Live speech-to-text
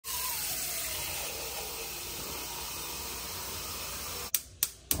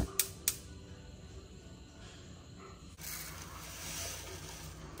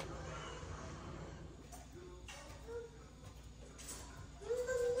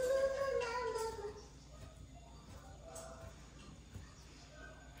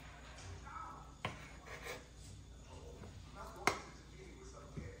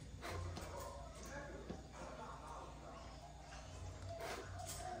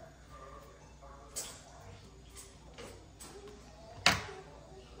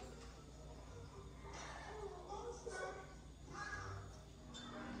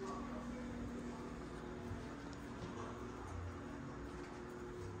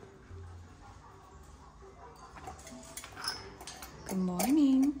Good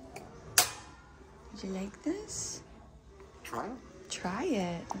morning. Did you like this? Try it. Try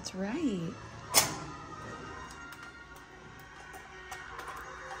it. That's right.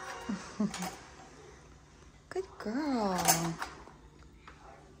 Good girl.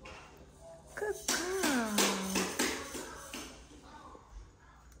 Good girl.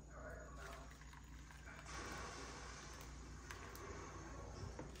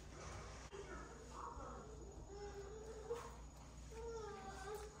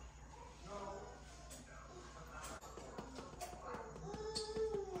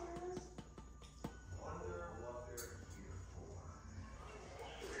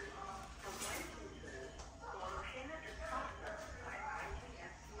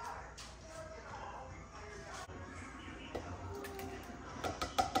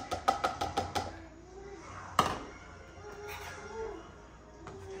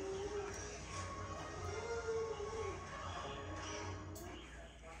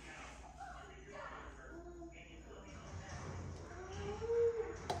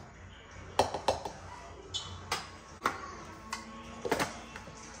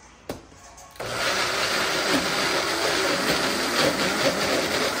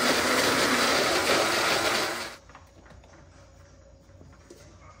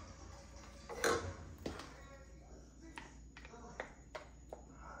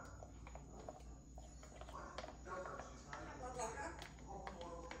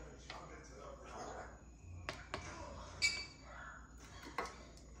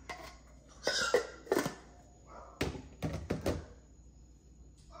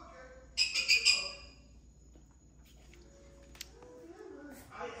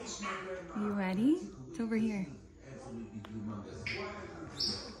 You ready? It's over here.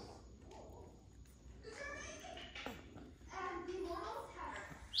 Is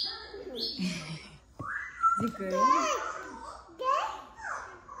it good?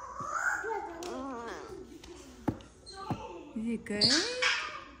 Is it good?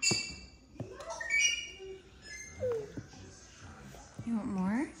 You want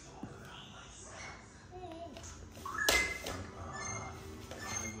more?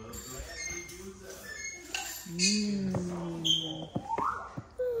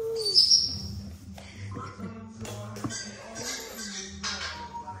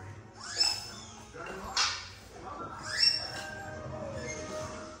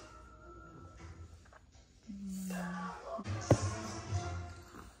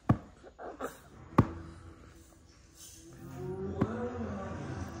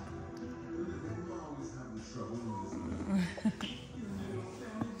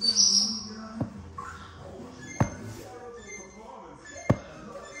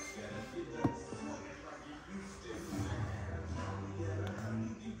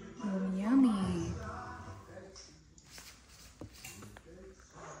 Yummy.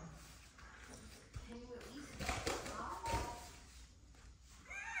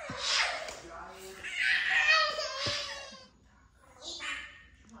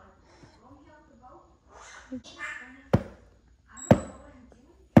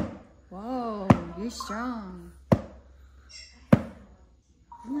 Whoa, you're strong. Didn't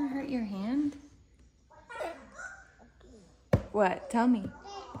that hurt your hand? What? Tell me.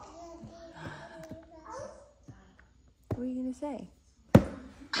 What are you gonna say?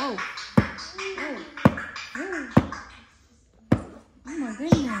 Oh. Oh. Oh. Oh my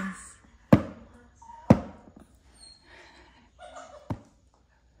goodness.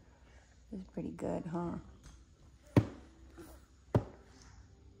 This is pretty good, huh?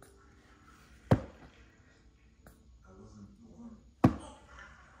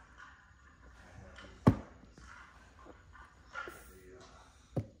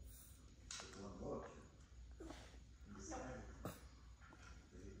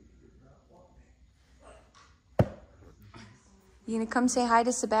 You gonna come say hi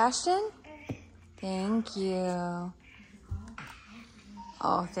to Sebastian? Thank you.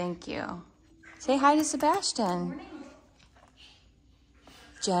 Oh, thank you. Say hi to Sebastian.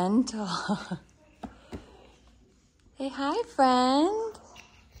 Gentle. Say hi, friend.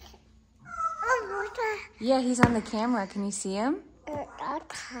 Yeah, he's on the camera. Can you see him?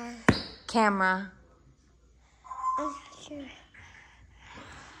 Camera.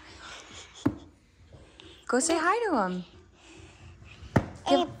 Go say hi to him.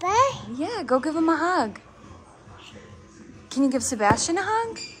 Yeah, go give him a hug. Can you give Sebastian a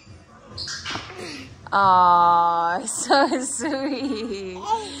hug? Aw, so sweet.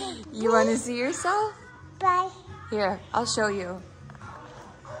 You want to see yourself? Bye. Here, I'll show you.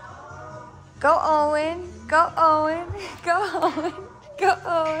 Go, Owen. Go, Owen. Go, Owen. Go,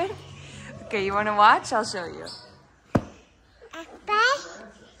 Owen. Okay, you want to watch? I'll show you.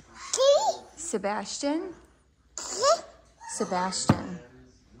 Sebastian? Sebastian.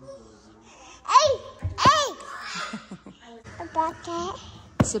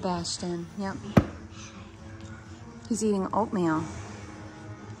 Sebastian, yep. He's eating oatmeal.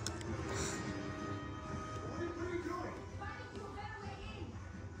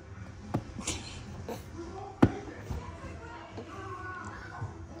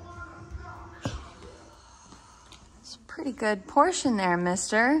 It's a pretty good portion there,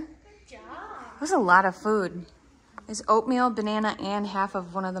 mister. Good job. That was a lot of food. There's oatmeal, banana, and half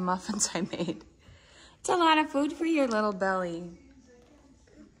of one of the muffins I made. It's a lot of food for your little belly.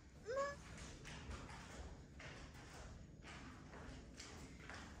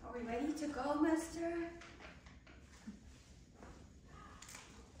 Are we ready to go, mister?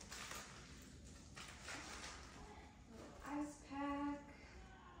 Ice pack.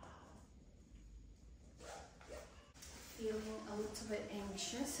 Feeling a little bit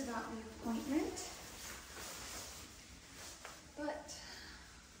anxious about the appointment. But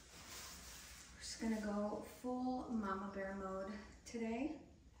we're just gonna go full mama bear mode today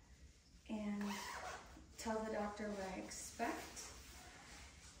and tell the doctor what I expect.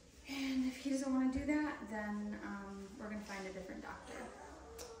 And if he doesn't want to do that, then we're gonna find a different doctor.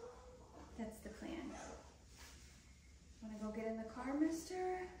 That's the plan. Wanna go get in the car,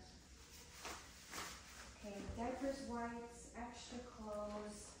 mister? Okay, diapers, wipes, extra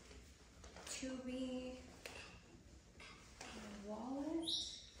clothes, tubie, wallet,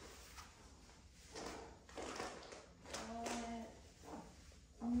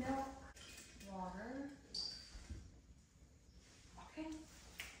 milk, water. Okay,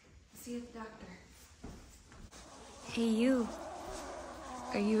 see you at the doctor. Hey you,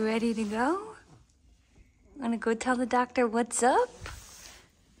 are you ready to go? Wanna go tell the doctor what's up?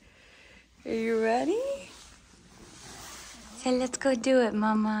 Are you ready? Say, let's go do it,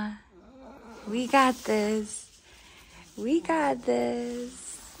 mama. We got this. We got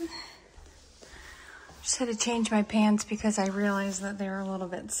this. Just had to change my pants because I realized that they were a little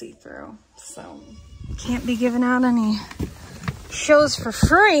bit see-through. So, can't be giving out any shows for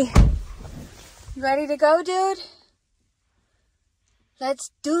free. You ready to go, dude?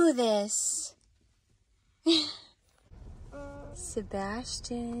 Let's do this.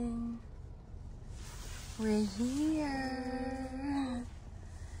 Sebastian, we're here.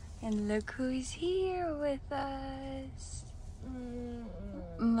 And look who's here with us.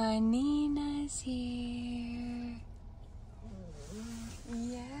 Manina's here.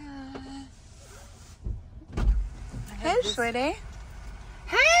 Yeah. Hey, sweetie.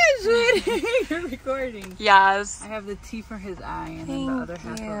 Hey, sweetie. You're recording. Yes. I have the T for his eye and Thank then the other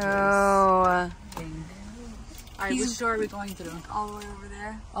half you. of his thing. Alright, which door are we going through? All the way over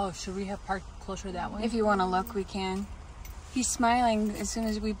there. Oh, should we have parked closer that way? If you want to look, we can. He's smiling as soon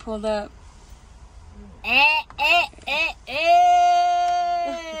as we pulled up. Are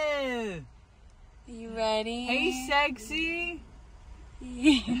you ready? Hey, sexy.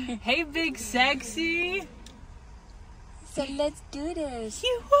 Hey, big sexy. So let's do this.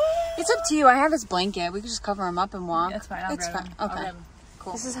 It's up to you. I have his blanket. We can just cover him up and walk. That's fine. I'll it's grab fine. him. I'll Okay. grab him.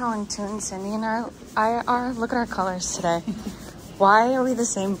 Cool. This is how in tune Cindy and I are. Look at our colors today. Why are we the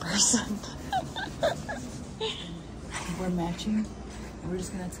same person? We're matching. And we're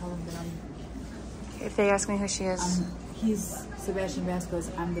just going to tell them that If they ask me who she is. he's Sebastian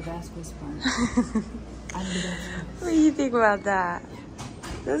Vasquez. I'm the Vasquez one. I'm the Vasquez. What do you think about that?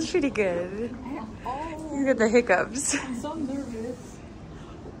 That's pretty good. You get the hiccups. I'm so nervous.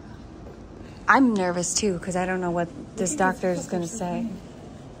 I'm nervous too because I don't know what this doctor is going to say.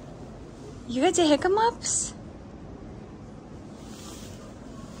 You get the hiccups?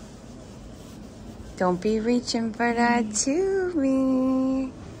 Don't be reaching for that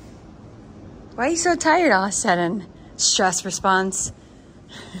tubie. Why are you so tired all of a sudden? Stress response.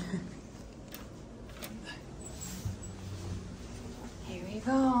 Here we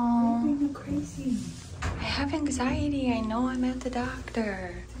go. You're being crazy. I have anxiety. I know I'm at the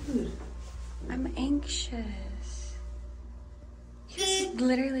doctor. Dude. I'm anxious. He's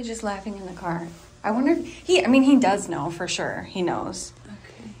literally just laughing in the car. I wonder if he does know for sure. He knows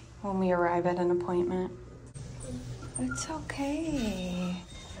Okay. when we arrive at an appointment. But it's okay.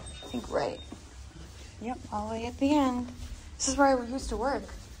 I think right. Yep, all the way at the end. This is where I used to work.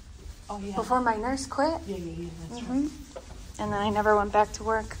 Oh, yeah. Before my nurse quit. Yeah, that's right. And then I never went back to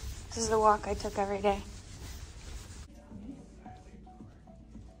work. This is the walk I took every day.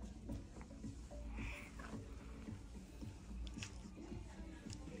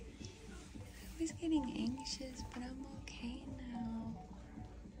 I was getting anxious, but I'm okay now.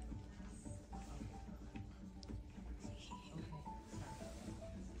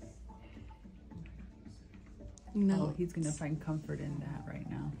 No. Oh, he's gonna find comfort in that right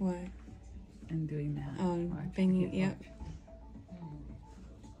now. What? And doing that. Oh, Watch. banging. Yep. Watch.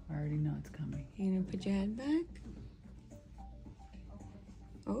 I already know it's coming. You gonna put your head back?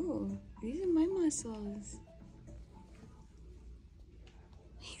 Oh, these are my muscles.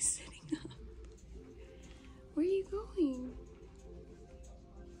 He's sitting up. Where are you going?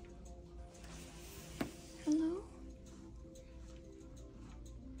 Hello?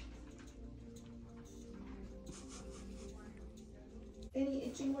 Any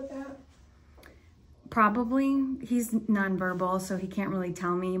itching with that? Probably. He's nonverbal, so he can't really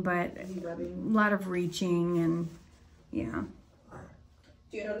tell me, but Is he rubbing? a lot of reaching and yeah.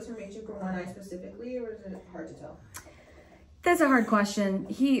 Do you notice him reaching for one eye specifically, or is it hard to tell? That's a hard question.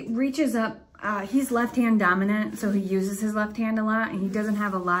 He reaches up, he's left hand dominant, so he uses his left hand a lot, and he doesn't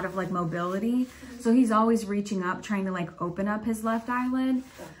have a lot of like mobility. So he's always reaching up, trying to like open up his left eyelid.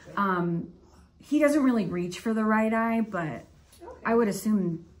 Gotcha. He doesn't really reach for the right eye, but Okay. I would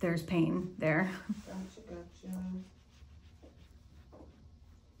assume there's pain there. Gotcha.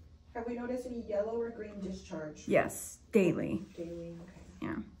 Have we noticed any yellow or green discharge? Yes, daily. Daily, okay.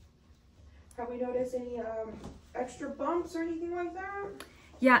 Yeah. Have we noticed any extra bumps or anything like that?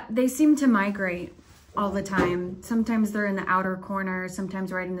 Yeah, they seem to migrate all the time. Sometimes they're in the outer corner,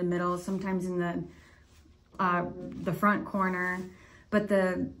 sometimes right in the middle, sometimes in the front corner. But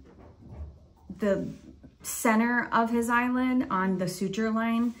the center of his eyelid on the suture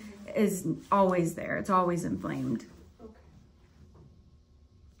line is always there. It's always inflamed. Okay.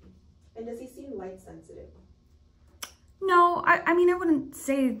 And does he seem light sensitive? No, I mean, I wouldn't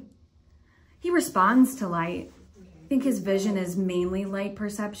say he responds to light. I think his vision is mainly light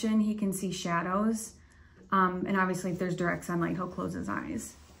perception. He can see shadows. And obviously if there's direct sunlight, he'll close his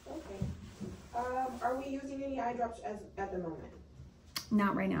eyes. Okay. Are we using any eye drops at the moment?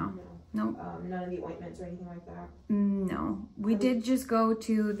 Not right now. No. No. None of the ointments or anything like that? No. We did just go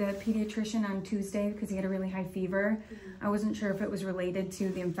to the pediatrician on Tuesday because he had a really high fever. I wasn't sure if it was related to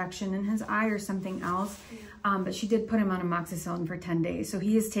the infection in his eye or something else. But she did put him on amoxicillin for 10 days. So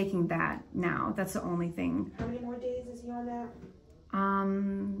he is taking that now. That's the only thing. How many more days is he on that?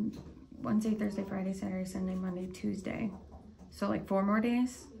 Wednesday, Thursday, Friday, Saturday, Sunday, Monday, Tuesday. So like 4 more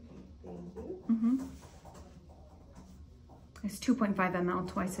days. Thank you. Mm-hmm. It's 2.5 ml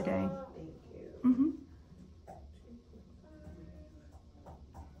twice a day. Thank you. Mm-hmm.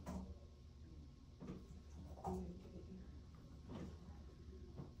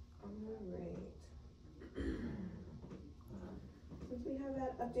 Since we have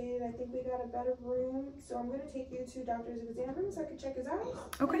that updated, I think we got a better room. So I'm going to take you to doctor's exam room so I can check his eyes.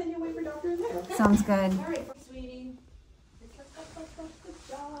 Okay. And then you wait for doctor's exam, okay? Sounds good. All right, sweetie. Good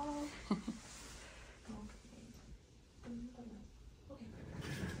job.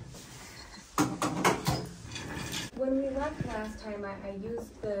 When we left last time, I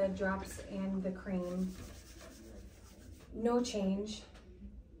used the drops and the cream. No change.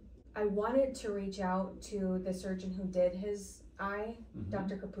 I wanted to reach out to the surgeon who did his eye,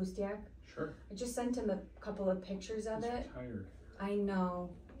 Dr. Kapustiak. Sure. I just sent him a couple of pictures of He's it. retired. I know.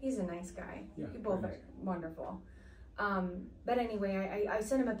 He's a nice guy. Yeah, You both very are wonderful. But anyway, I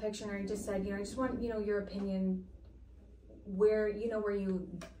sent him a picture and I just said, I just want, your opinion where you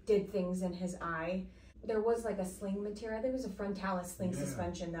did things in his eye. There was like a sling material. I think it was a frontalis sling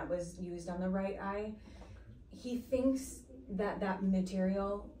suspension that was used on the right eye. He thinks that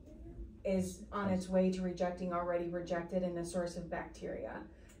material is on its way to already rejected and a source of bacteria.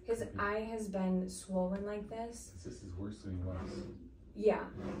 His eye has been swollen like this. This is worse than he was. Yeah,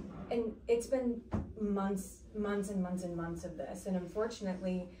 and it's been months and months and months of this, and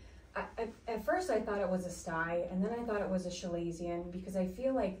unfortunately, at first I thought it was a sty, and then I thought it was a chalazion, because I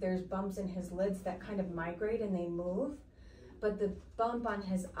feel like there's bumps in his lids that kind of migrate and they move, but the bump on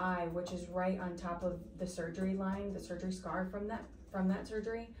his eye, which is right on top of the surgery line, the surgery scar from that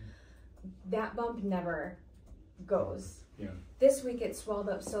surgery, that bump never goes. Yeah. This week it swelled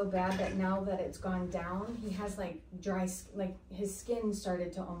up so bad that now that it's gone down, he has like like his skin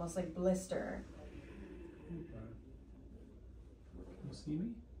started to almost like blister. Can you see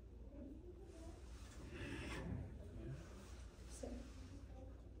me?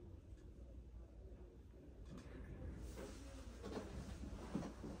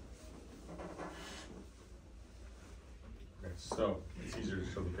 Okay, so it's easier to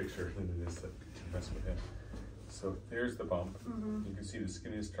show the picture than it is to mess with him. So there's the bump. You can see the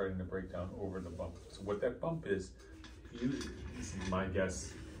skin is starting to break down over the bump. So what that bump is, usually, this is my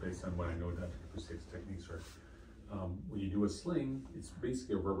guess based on what I know Dr. Kapustiak's techniques are. When you do a sling, it's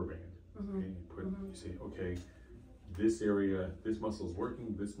basically a rubber band. Okay? You say, okay, this area, this muscle is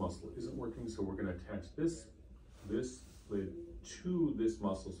working, this muscle isn't working, so we're going to attach this this lid to this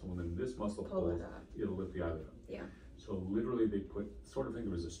muscle, so when this muscle Pull it pulls, up. it'll lift the eyelid up. Yeah. So literally they put, sort of think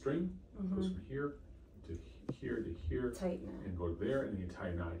of it as a string, goes from here to here to here, Tighten it. and go there, and then you tie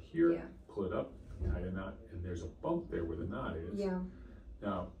a knot here, Yeah. pull it up, tie a knot, and there's a bump there where the knot is. Yeah.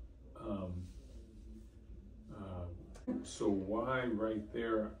 Now, so why right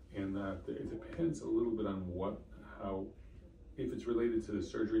there and not there? It depends a little bit on how, if it's related to the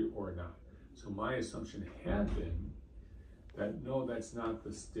surgery or not. So my assumption had been that no, that's not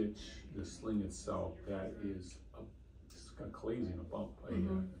the stitch, the sling itself. That is a clasing, a bump,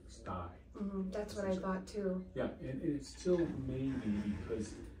 a sty. That's what I thought too. Yeah, and it still may be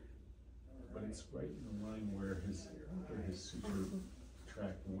because, but it's right in the line where his suture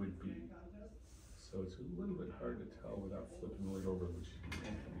track would be. So it's a little bit hard to tell without flipping the lid over, which you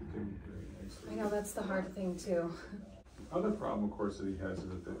do very nicely. I know, that's the hard thing too. The other problem, of course, that he has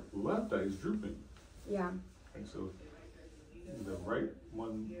is that the left eye is drooping. Yeah. And so the right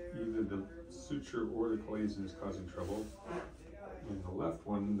one, either the suture or the glazing is causing trouble. And the left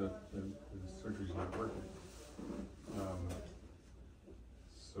one, the surgery's not working.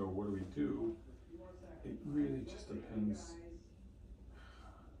 So what do we do? It really just depends.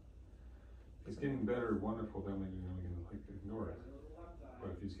 If he's getting better, wonderful, then we can like ignore it. But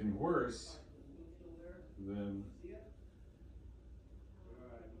if he's getting worse, then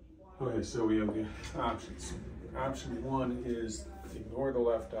okay, so we have the options. Option one is ignore the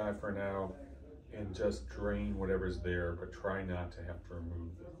left eye for now and just drain whatever's there, but try not to have to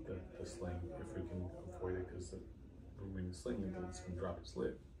remove the sling if we can avoid it, because removing the sling means it's going to drop his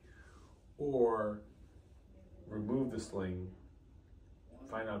lid. Or remove the sling,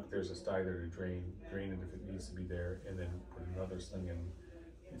 find out if there's a sty there to drain it if it needs to be there, and then put another sling in.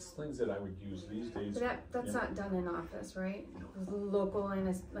 It's slings that I would use these days. But that's not done in office, right? Local and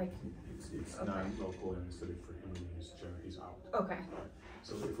it's like. It's okay. not local anesthetic for him. He's out. Okay.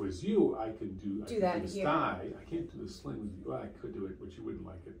 So if it was you, I could do that the here. sty. I can't do the sling with you. Well, I could do it, but you wouldn't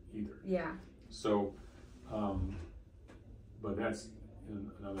like it either. Yeah. So, but that's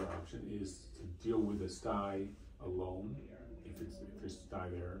another option, is to deal with the sty alone. If there's a sty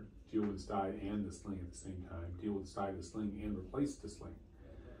there, deal with the sty and the sling at the same time. Deal with the sty, the sling, and replace the sling.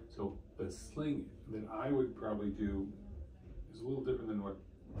 So the sling that I would probably do is a little different than what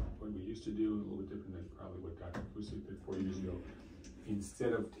we used to do, a little bit different than probably what Dr. Kusick did 4 years ago.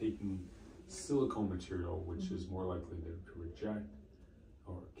 Instead of taking silicone material, which is more likely to reject,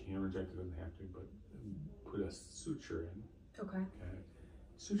 or can reject, it doesn't have to, but put a suture in. Okay.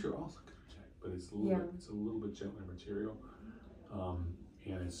 Suture also can reject, but it's a little bit gentler material,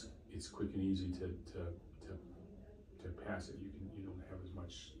 and it's quick and easy to pass it. You don't have as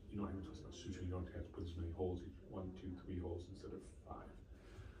much suture. You don't have to put as many holes. 1, 2, 3 holes instead of 5.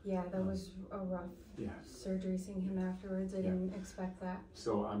 Yeah, that was a rough surgery seeing him afterwards. I didn't expect that.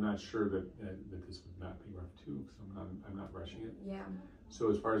 So I'm not sure that this would not be rough too, because I'm not rushing it. Yeah. So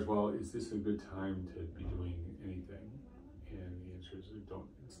as far as, well, is this a good time to be doing anything? And the answer is don't.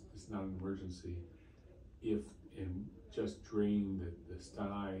 It's not an emergency. And just draining the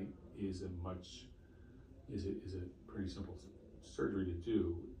sty is a pretty simple surgery to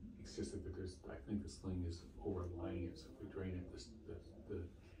do. It's just that I think the sling is overlying it. So if we drain it, the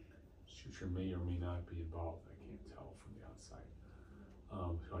suture may or may not be involved. I can't tell from the outside.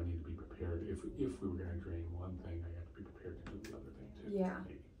 So I need to be prepared. If we were going to drain one thing, I have to be prepared to do the other thing too. Yeah.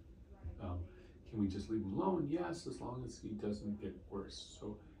 Maybe. Can we just leave him alone? Yes, as long as he doesn't get worse.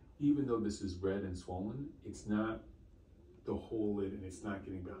 So even though this is red and swollen, it's not the whole lid, and it's not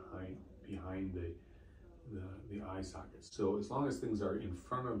getting behind the eye socket. So as long as things are in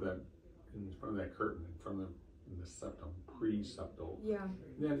front of that curtain, in front of the septum, pre-septal,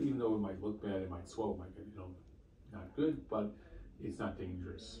 then even though it might look bad, it might swell, it might get, not good, but it's not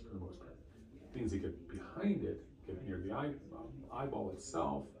dangerous for the most part. Things that get behind it, get near the eyeball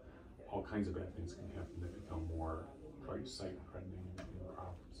itself, all kinds of bad things can happen that become more sight-threatening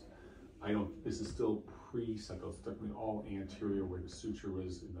problems. This is still pre-septal. It's definitely all anterior where the suture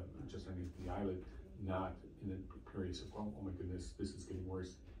is, just underneath the eyelid, not in the period of, oh my goodness, this is getting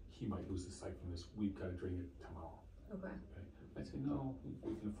worse. He might lose the sight from this. We've got to drain it tomorrow. Okay. I say, no,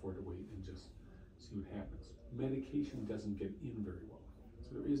 we can afford to wait and just see what happens. Medication doesn't get in very well.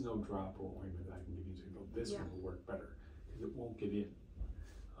 So there is no drop or ointment that I can give you to go, this one will work better, because it won't get in.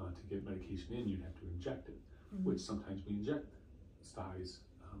 To get medication in, you'd have to inject it, which sometimes we inject styes,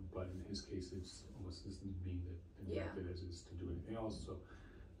 but in his case, it's almost doesn't mean that inject it as is to do anything else. So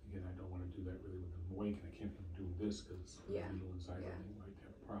again, I don't want to do that really with him awake, and I can't have him doing this because needle inside and he might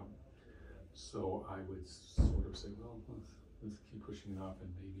have a problem. So I would sort of say, well, let's keep pushing it off, and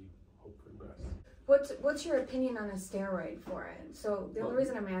maybe hope for the best. What's your opinion on a steroid for it? So the only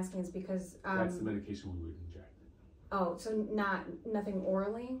reason I'm asking is because That's the medication we would inject. oh, so nothing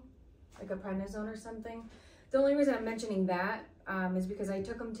orally, like a prednisone or something. The only reason I'm mentioning that is because I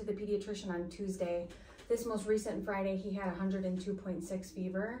took him to the pediatrician on Tuesday. This most recent Friday, he had 102.6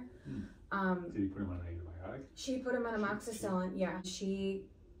 fever. Did you put him on an antibiotic? She put him on amoxicillin. Yeah, she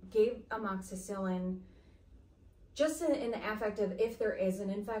gave amoxicillin just in the affect of if there is an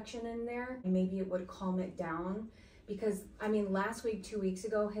infection in there, maybe it would calm it down. Because, I mean, last week, 2 weeks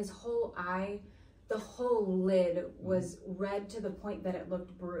ago, his whole eye, the whole lid was red to the point that it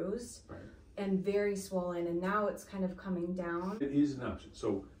looked bruised and very swollen. And now it's kind of coming down. It is an option.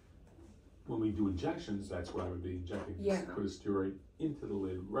 So when we do injections, that's what I would be injecting. Yeah. Put a steroid into the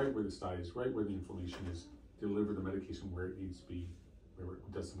lid, right where the sty is, right where the inflammation is, deliver the medication where it needs to be, where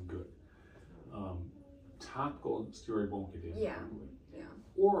it does some good. Topical steroid won't get in. Yeah. Probably. Yeah.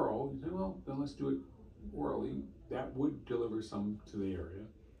 Oral, you say, well, then let's do it orally. That would deliver some to the area.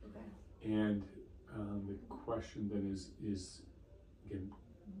 Okay. And the question then is again,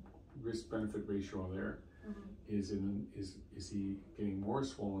 risk-benefit ratio there. Is he getting more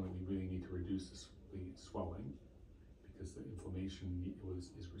swollen and we really need to reduce the swelling because the inflammation is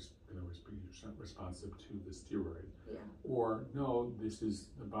going to be responsive to the steroid? Yeah. Or no, this is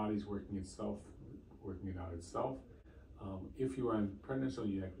the body's working it out itself. If you're on prednisone,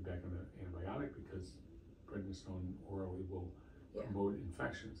 you have to be back on the antibiotic because prednisone orally will promote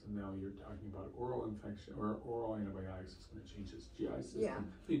infections. And now you're talking about oral infection or oral antibiotics. It's going to change his GI system.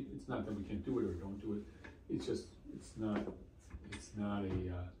 Yeah. It's not that we can't do it or don't do it. It's just it's not a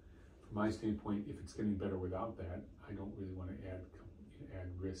from my standpoint. If it's getting better without that, I don't really want to add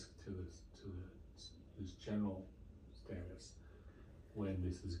risk to this general status when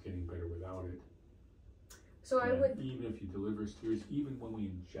this is getting better without it. So I would, even if you deliver steroids, even when we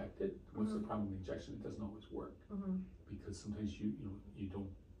inject it, what's the problem with the injection? It doesn't always work because sometimes you don't,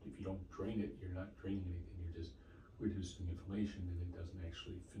 if you don't drain it, you're not draining anything. You're just reducing inflammation, and it doesn't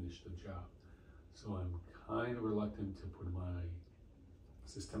actually finish the job. So I'm kind of reluctant to put him on a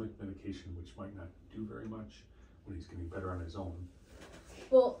systemic medication, which might not do very much when he's getting better on his own.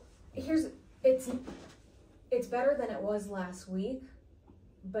 well, it's better than it was last week,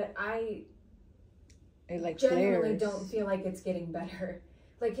 but I It genuinely flares. don't feel like it's getting better.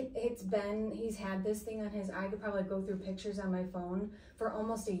 Like he's had this thing on his eye. I could probably go through pictures on my phone for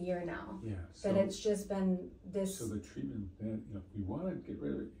almost a year now. Yeah. That it's just been this. So the treatment, then, if we want to get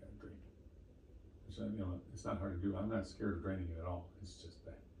rid of it, you got to drain it. So, it's not hard to do. I'm not scared of draining it at all. It's just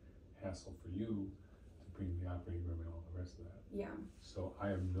that hassle for you to bring the operating room and all the rest of that. Yeah. So I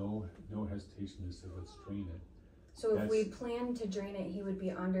have no hesitation to say let's drain it. So if we plan to drain it, he would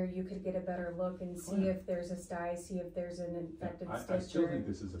be under. You could get a better look and see if there's a sty, see if there's an infected stitch. I still think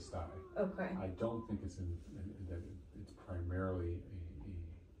this is a sty. Okay. I don't think it's that it's primarily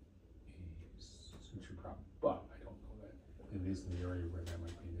a suture problem, but I don't know that it is in the area where that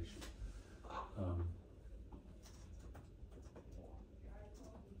might be an issue.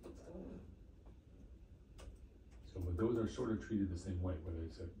 But those are sort of treated the same way, whether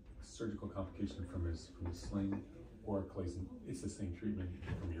it's a surgical complication from his sling or Claisen. It's the same treatment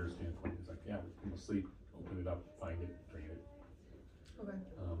from your standpoint. It's like, yeah, we sleep, open it up, find it, drain it, Okay.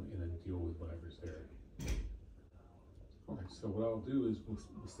 and then deal with whatever's there. Okay, so what I'll do is we'll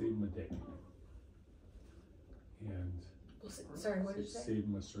save him a day, and Sorry, what did you say? save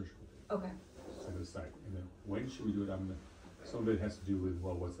him a surgical day. Okay. Set it aside, and then when should we do it? Some of it has to do with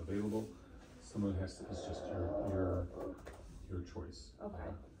what's available. Some of it is just your choice. Okay.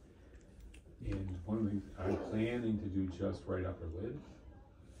 And one of the things I'm planning to do just right upper lid,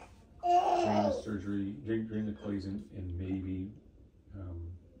 drain the surgery, drain the Claisen, and maybe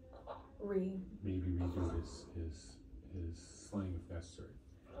redo his sling if necessary.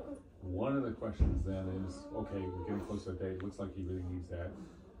 One of the questions then is, okay, we're getting close to that day. It looks like he really needs that.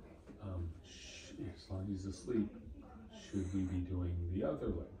 As long as he's asleep, should we be doing the other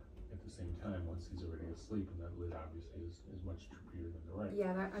leg at the same time once he's already asleep? And that lid obviously is much trickier than the right.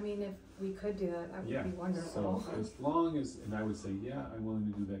 Yeah, I mean, if we could do that, that would be wonderful. So as long as, and I would say, yeah, I'm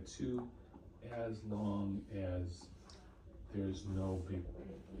willing to do that too, as long as there's no big,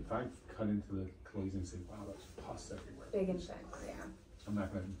 if I cut into the Claisen and say, wow, there's pus everywhere. Big infect, yeah. I'm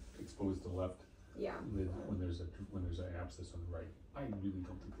not going to expose the left lid when there's an abscess on the right. I really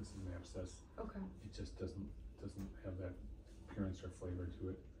don't think this is an abscess. Okay. It just doesn't have that appearance or flavor to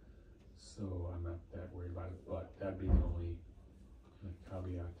it. So I'm not that worried about it, but that'd be the only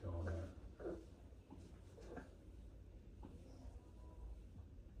caveat to all that.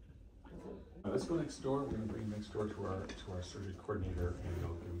 Let's go next door. We're going to bring you next door to our surgery coordinator, and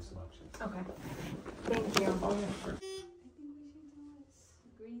they'll give you some options. Okay. Thank you. Oh, yeah, sure. I think we should do a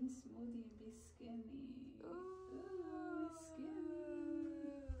green smoothie and be skinny. Ooh,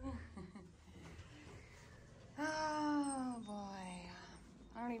 skinny. Oh boy.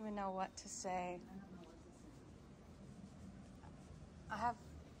 I don't even know what to say. I have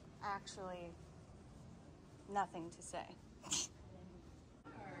actually nothing to say.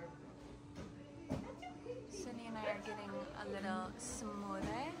 Sydney and I are getting a little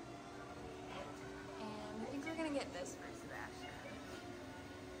smoothie, and I think we're gonna get this for Sebastian.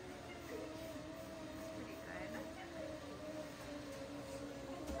 It's pretty good.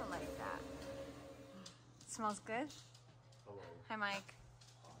 I like that. It smells good. Hello. Hi, Mike.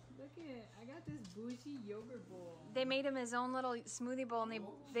 Look at, I got this bougie yogurt bowl. They made him his own little smoothie bowl, and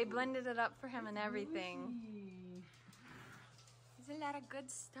they blended it up for him and everything. Bougie. There's a lot of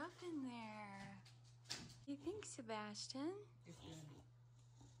good stuff in there. You think, Sebastian? It's good.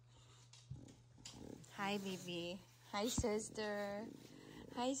 Hi, baby. Hi, sister.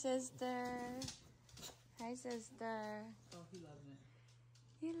 Hi, sister. Hi, sister. Oh, he loves it.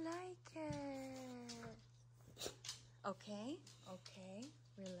 You like it. Okay, okay.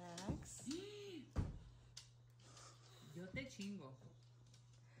 Relax. Yo te chingo.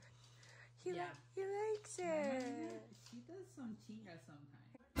 He, Yeah. he likes it. She does some chinga sometimes.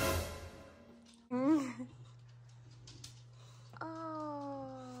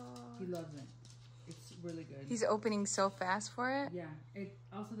 Oh. He loves it. It's really good. He's opening so fast for it. Yeah. It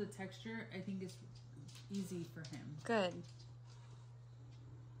also the texture, I think is easy for him. Good.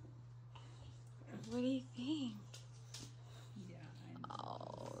 What do you think? Yeah, I know.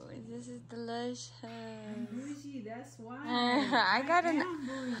 Oh, this is delicious. Bougie, that's why. I got an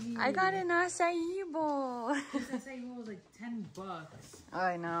acai bowl. This acai bowl was like $10.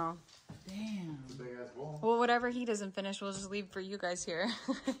 I know. Damn. Big ass bowl. Well, whatever he doesn't finish, we'll just leave for you guys here.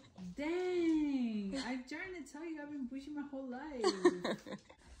 Dang. I'm trying to tell you, I've been bougie my whole life.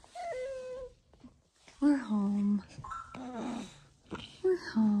 We're home. We're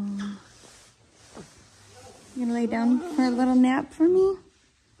home. You gonna lay down for a little nap for me?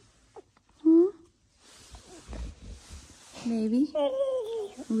 Maybe.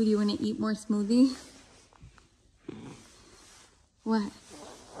 Would you want to eat more smoothie? What?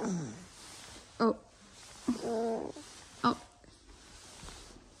 Oh. Oh.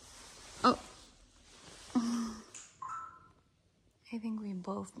 Oh. I think we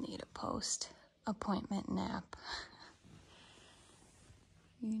both need a post-appointment nap.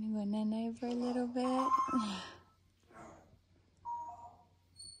 You gonna go night-night for a little bit?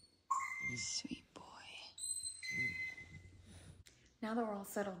 Sweet boy. Now that we're all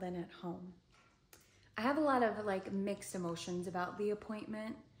settled in at home, I have a lot of like mixed emotions about the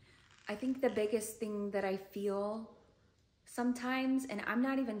appointment. I think the biggest thing that I feel sometimes, and I'm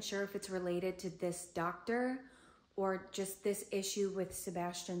not even sure if it's related to this doctor or just this issue with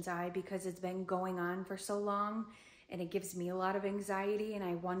Sebastian's eye, because it's been going on for so long and it gives me a lot of anxiety, and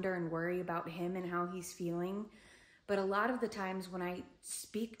I wonder and worry about him and how he's feeling. But a lot of the times when I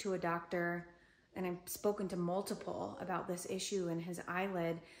speak to a doctor, and I've spoken to multiple about this issue in his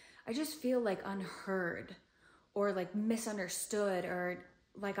eyelid, I just feel like unheard or like misunderstood or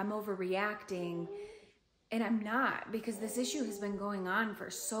like I'm overreacting. And I'm not, because this issue has been going on for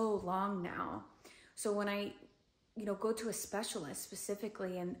so long now. So when I, go to a specialist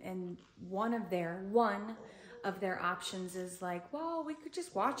specifically, and one of their options is like, well, we could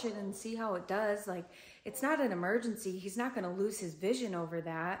just watch it and see how it does. Like, it's not an emergency. He's not going to lose his vision over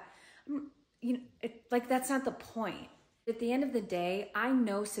that. That's not the point. At the end of the day, I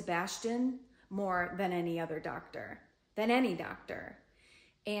know Sebastian more than any other doctor, And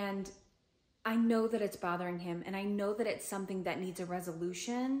I know that it's bothering him, and I know that it's something that needs a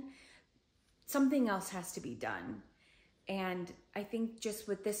resolution. Something else has to be done. And I think just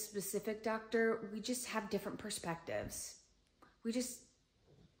with this specific doctor, we just have different perspectives. We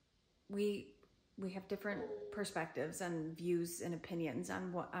have different perspectives and views and opinions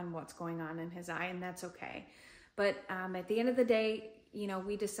on what's going on in his eye, and that's okay. But at the end of the day,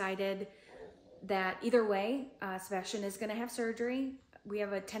 we decided that either way, Sebastian is going to have surgery. We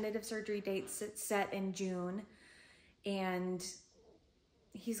have a tentative surgery date set in June, and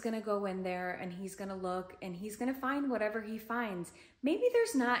he's going to go in there and he's going to look and he's going to find whatever he finds. Maybe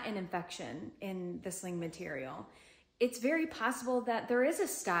there's not an infection in the sling material. It's very possible that there is a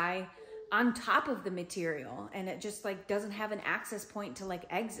sty on top of the material and it just doesn't have an access point to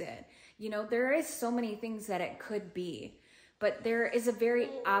exit. There is so many things that it could be, but there is a very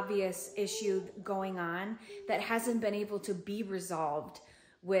obvious issue going on that hasn't been able to be resolved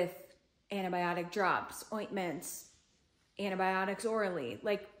with antibiotic drops, ointments, antibiotics orally.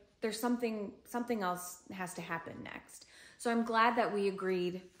 Like there's something else has to happen next. So I'm glad that we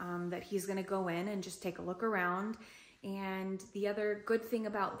agreed that he's gonna go in and just take a look around. And the other good thing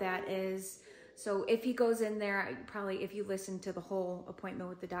about that is, so if he goes in there, probably if you listen to the whole appointment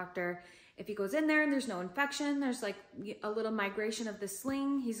with the doctor, if he goes in there and there's no infection, there's like a little migration of the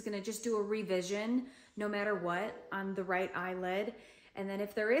sling, he's gonna just do a revision no matter what on the right eyelid. And then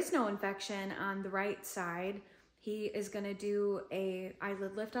if there is no infection on the right side, he is gonna do a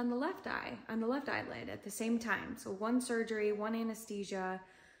eyelid lift on the left eye, on the left eyelid at the same time. So one surgery, one anesthesia.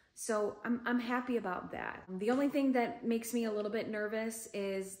 So I'm happy about that. The only thing that makes me a little bit nervous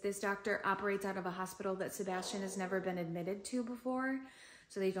is this doctor operates out of a hospital that Sebastian has never been admitted to before.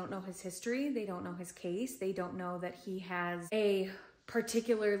 So they don't know his history, they don't know his case, they don't know that he has a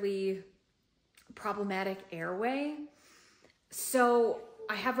particularly problematic airway. So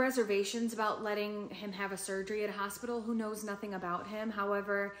I have reservations about letting him have a surgery at a hospital who knows nothing about him.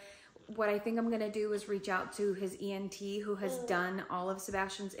 However, what I think I'm gonna do is reach out to his ENT who has done all of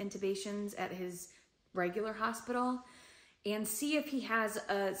Sebastian's intubations at his regular hospital and see if he has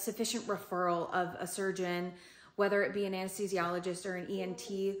a sufficient referral of a surgeon, whether it be an anesthesiologist or an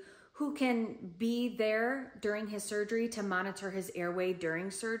ENT, who can be there during his surgery to monitor his airway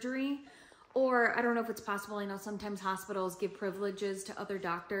during surgery. Or I don't know if it's possible. I know sometimes hospitals give privileges to other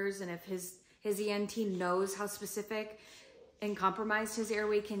doctors, and if his ENT knows how specific and compromised his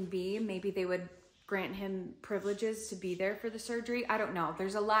airway can be, maybe they would grant him privileges to be there for the surgery. I don't know.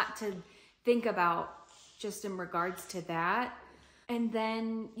 There's a lot to think about just in regards to that. And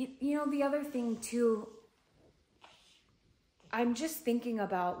then, you know, the other thing too, I'm just thinking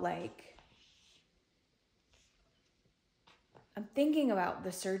about like, I'm thinking about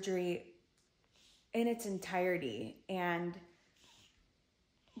the surgery in its entirety and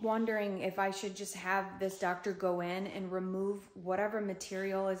wondering if I should just have this doctor go in and remove whatever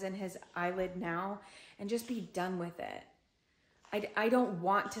material is in his eyelid now and just be done with it. I don't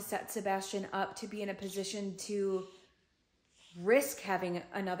want to set Sebastian up to be in a position to risk having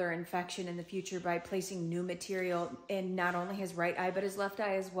another infection in the future by placing new material in not only his right eye, but his left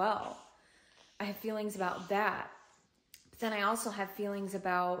eye as well. I have feelings about that. But then I also have feelings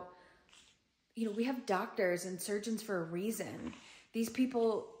about, you know, we have doctors and surgeons for a reason. These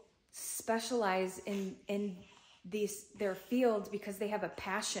people specialize in their fields because they have a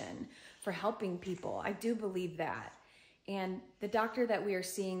passion for helping people. I do believe that. And the doctor that we are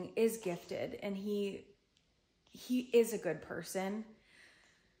seeing is gifted, and he is a good person.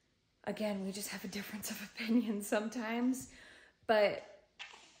 Again, we just have a difference of opinion sometimes. But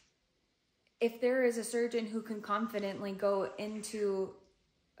if there is a surgeon who can confidently go into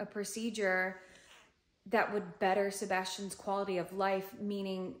a procedure that would better Sebastian's quality of life,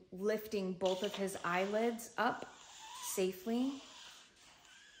 meaning lifting both of his eyelids up safely,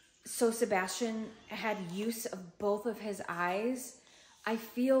 so Sebastian had use of both of his eyes, I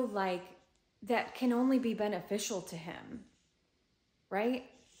feel like that can only be beneficial to him, right?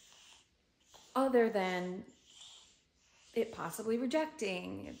 Other than it possibly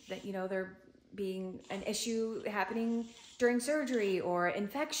rejecting that, you know, there being an issue happening during surgery or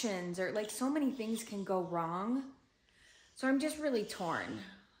infections, or like so many things can go wrong. So I'm just really torn.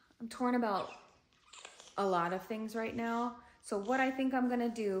 I'm torn about a lot of things right now. So what I think I'm gonna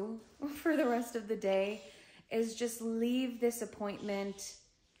do for the rest of the day is just leave this appointment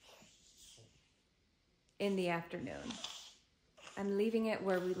in the afternoon. I'm leaving it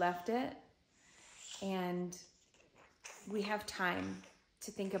where we left it, and we have time to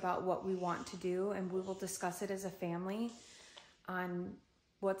think about what we want to do, and we will discuss it as a family on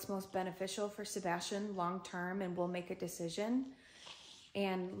what's most beneficial for Sebastian long-term, and we'll make a decision.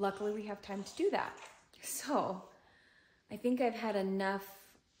 And luckily we have time to do that. So I think I've had enough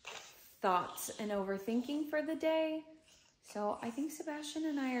thoughts and overthinking for the day. So I think Sebastian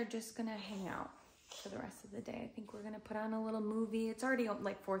and I are just gonna hang out for the rest of the day. I think we're gonna put on a little movie. It's already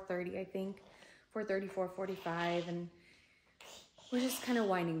like 4:30, I think. 4:30, 4:45, and we're just kind of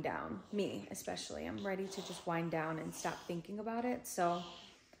winding down. Me, especially. I'm ready to just wind down and stop thinking about it. So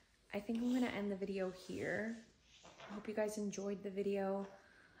I think I'm gonna end the video here. I hope you guys enjoyed the video.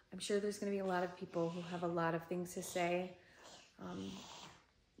 I'm sure there's gonna be a lot of people who have a lot of things to say.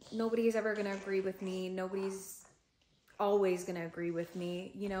 Nobody's ever gonna agree with me. Nobody's always gonna agree with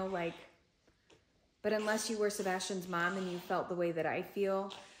me, you know, like, but unless you were Sebastian's mom and you felt the way that I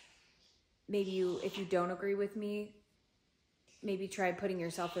feel, maybe if you don't agree with me, maybe try putting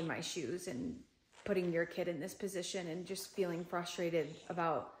yourself in my shoes and putting your kid in this position and just feeling frustrated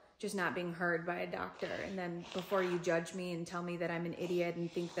about just not being heard by a doctor. And then before you judge me and tell me that I'm an idiot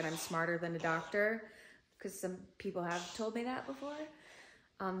and think that I'm smarter than a doctor, because some people have told me that before,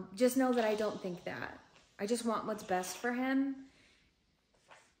 just know that I don't think that. I just want what's best for him.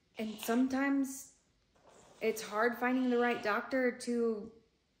 And sometimes it's hard finding the right doctor to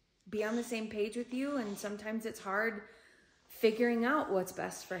be on the same page with you. And sometimes it's hard figuring out what's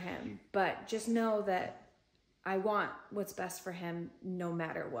best for him. But just know that I want what's best for him no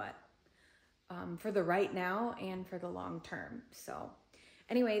matter what, for the right now and for the long term. So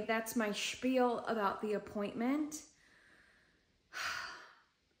anyway, that's my spiel about the appointment.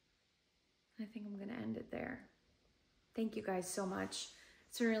 I think I'm gonna end it there. Thank you guys so much.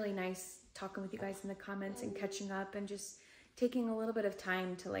 It's been really nice talking with you guys in the comments and catching up and just taking a little bit of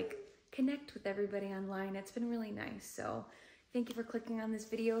time to like connect with everybody online. It's been really nice. So thank you for clicking on this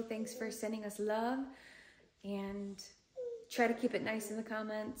video. Thanks for sending us love. And try to keep it nice in the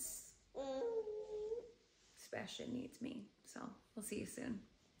comments. Sebastian needs me. So we'll see you soon.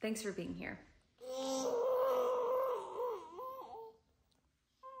 Thanks for being here.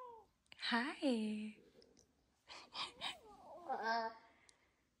 Hi.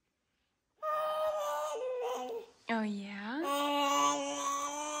 Oh, yeah?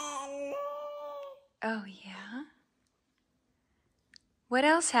 Oh, yeah? What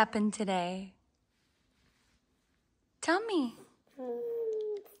else happened today? Tell me.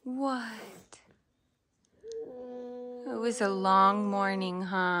 What? It was a long morning,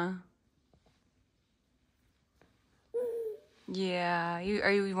 huh? Yeah. Do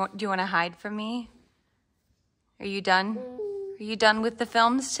you want to hide from me? Are you done? Are you done with the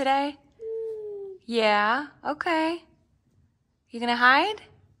films today? Yeah? Okay. You gonna hide?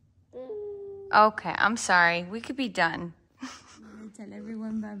 Okay, I'm sorry. We could be done. Tell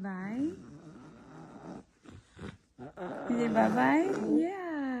everyone bye-bye. Say bye-bye?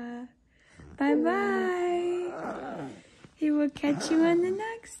 Yeah. Bye-bye. He will catch you on the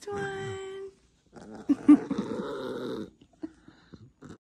next one.